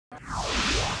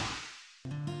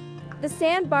The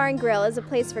Sandbar and Grill is a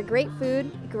place for great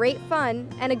food, great fun,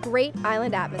 and a great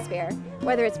island atmosphere.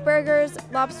 Whether it's burgers,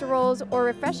 lobster rolls, or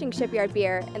refreshing shipyard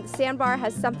beer, and the Sandbar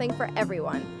has something for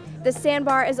everyone. The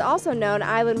Sandbar is also known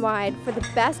island-wide for the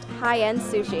best high-end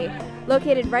sushi.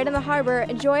 Located right in the harbor,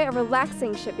 enjoy a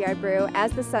relaxing shipyard brew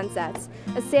as the sun sets.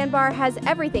 The Sandbar has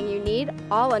everything you need,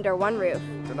 all under one roof.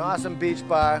 It's an awesome beach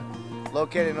bar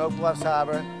located in Oak Bluffs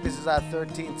Harbor. This is our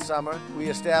 13th summer. We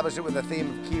established it with a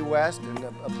theme of Key West and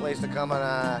a place to come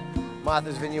on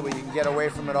Martha's Vineyard where you can get away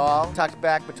from it all. Tucked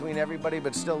back between everybody,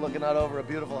 but still looking out over a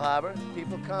beautiful harbor.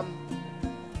 People come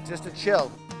just to chill.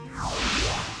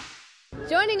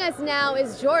 Joining us now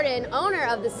is Jordan, owner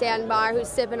of the Sandbar, who's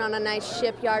sipping on a nice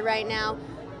shipyard right now.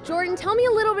 Jordan, tell me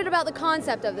a little bit about the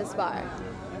concept of this bar.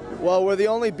 Well, we're the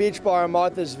only beach bar in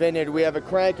Martha's Vineyard. We have a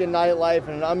cranking nightlife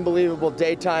and an unbelievable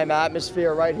daytime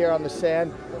atmosphere right here on the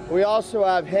sand. We also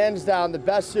have, hands down, the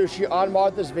best sushi on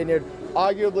Martha's Vineyard,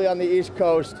 arguably on the East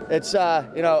Coast. It's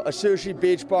a sushi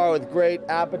beach bar with great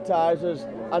appetizers,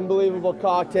 unbelievable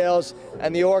cocktails,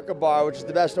 and the Orca Bar, which is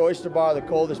the best oyster bar, the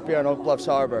coldest beer in Oak Bluffs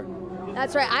Harbor.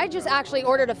 That's right. I just actually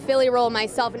ordered a Philly roll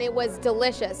myself, and it was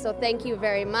delicious, so thank you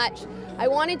very much. I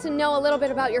wanted to know a little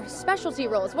bit about your specialty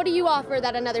rolls. What do you offer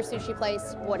that another sushi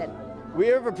place wouldn't? We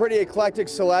have a pretty eclectic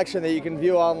selection that you can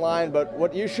view online, but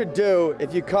what you should do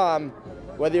if you come,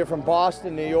 whether you're from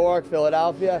Boston, New York,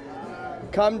 Philadelphia,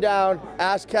 come down,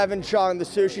 ask Kevin Chung, the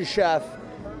sushi chef,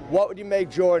 what would you make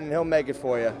Jordan? He'll make it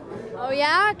for you. Oh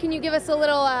yeah? Can you give us a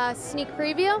little sneak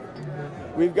preview?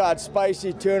 We've got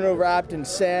spicy tuna wrapped in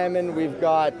salmon. We've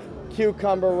got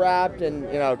cucumber wrapped in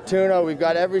tuna. We've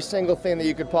got every single thing that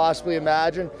you could possibly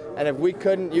imagine. And if we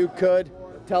couldn't, you could.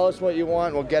 Tell us what you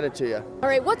want, we'll get it to you. All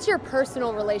right, what's your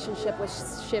personal relationship with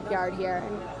Shipyard here?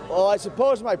 Well, I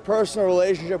suppose my personal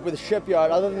relationship with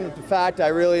Shipyard, other than the fact I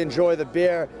really enjoy the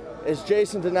beer, is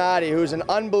Jason Donati, who's an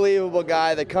unbelievable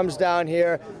guy that comes down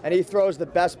here and he throws the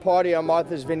best party on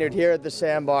Martha's Vineyard here at the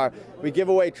Sandbar. We give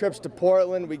away trips to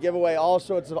Portland, we give away all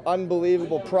sorts of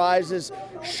unbelievable prizes,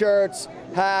 shirts,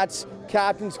 hats,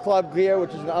 Captain's Club gear, which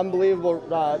is an unbelievable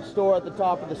store at the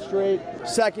top of the street.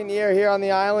 Second year here on the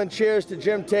island. Cheers to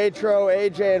Jim Tatro,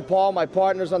 AJ, and Paul, my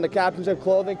partners on the Captain's Club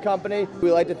Clothing Company.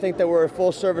 We like to think that we're a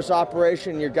full-service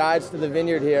operation, your guides to the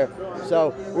vineyard here.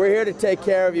 So we're here to take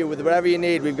care of you with whatever you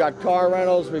need. We've got car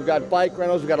rentals, we've got bike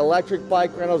rentals, we've got electric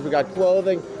bike rentals, we've got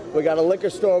clothing, we got a liquor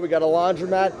store, we got a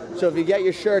laundromat. So if you get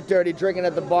your shirt dirty drinking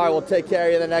at the bar, we'll take care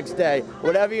of you the next day.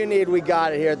 Whatever you need, we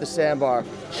got it here at the Sandbar.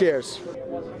 Cheers.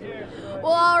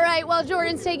 Well, all right, while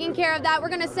Jordan's taking care of that, we're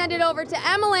going to send it over to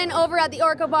Emmeline over at the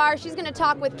Orca Bar. She's going to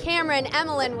talk with Cameron.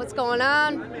 Emmeline, what's going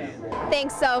on?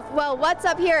 Thanks, Soph. Well, what's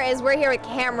up here is we're here with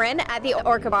Cameron at the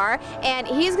Orca Bar, and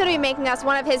he's going to be making us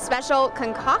one of his special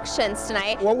concoctions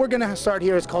tonight. What we're going to start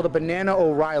here is called a Banana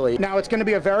O'Reilly. Now, it's going to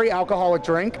be a very alcoholic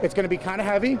drink. It's going to be kind of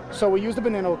heavy, so we use the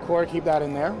banana liqueur, keep that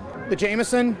in there. The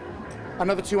Jameson,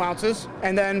 another 2 ounces,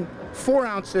 and then 4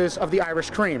 ounces of the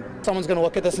Irish cream. Someone's gonna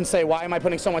look at this and say, why am I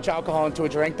putting so much alcohol into a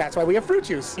drink? That's why we have fruit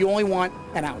juice. You only want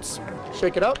an ounce.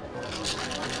 Shake it up.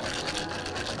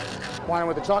 Wine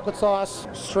with the chocolate sauce,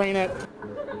 strain it.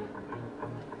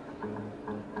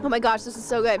 Oh my gosh, this is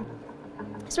so good.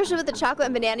 Especially with the chocolate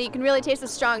and banana, you can really taste the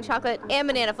strong chocolate and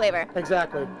banana flavor.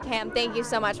 Exactly. Cam, thank you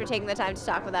so much for taking the time to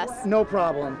talk with us. No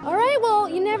problem. All right, well,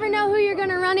 you never know who you're going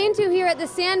to run into here at the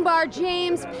Sandbar.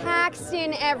 James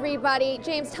Paxton, everybody.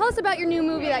 James, tell us about your new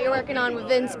movie that you're working on with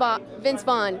Vince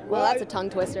Vaughn. Well, that's a tongue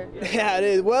twister. Yeah, it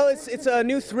is. Well, it's a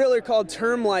new thriller called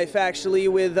Term Life, actually,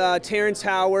 with Terrence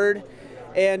Howard,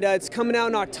 and it's coming out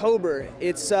in October.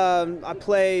 It's I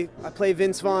play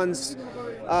Vince Vaughn's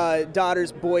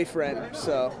daughter's boyfriend,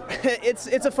 so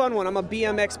it's a fun one. I'm a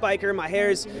BMX biker. My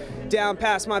hair's down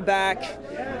past my back.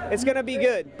 It's gonna be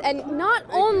good. And not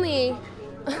only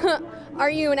are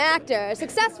you an actor, a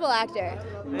successful actor,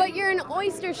 but you're an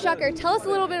oyster shucker. Tell us a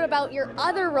little bit about your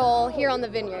other role here on the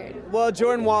vineyard. Well,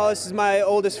 Jordan Wallace is my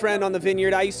oldest friend on the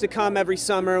vineyard. I used to come every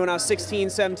summer when I was 16,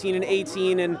 17, and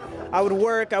 18, and I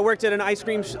worked at an ice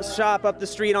cream shop up the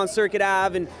street on Circuit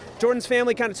Ave, and Jordan's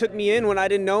family kind of took me in when I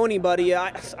didn't know anybody.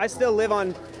 I still live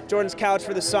on Jordan's couch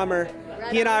for the summer.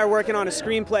 He and I are working on a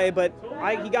screenplay, but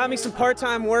he got me some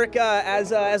part-time work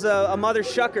as a mother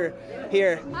shucker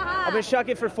here. I've been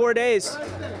shucking for 4 days.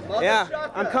 Yeah,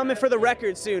 I'm coming for the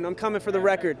record soon. I'm coming for the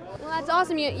record. Well, that's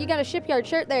awesome. You got a Shipyard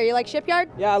shirt there. You like Shipyard?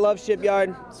 Yeah, I love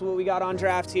Shipyard. That's what we got on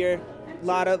draft here. A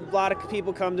lot of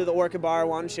people come to the Orca Bar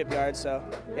wanting Shipyard, so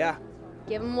yeah.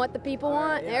 Give them what the people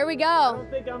want. There we go. I don't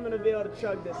think I'm gonna be able to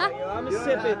chug this. I'm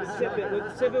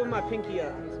gonna sip it with my pinky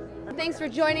up. Thanks for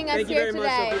joining us here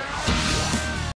today.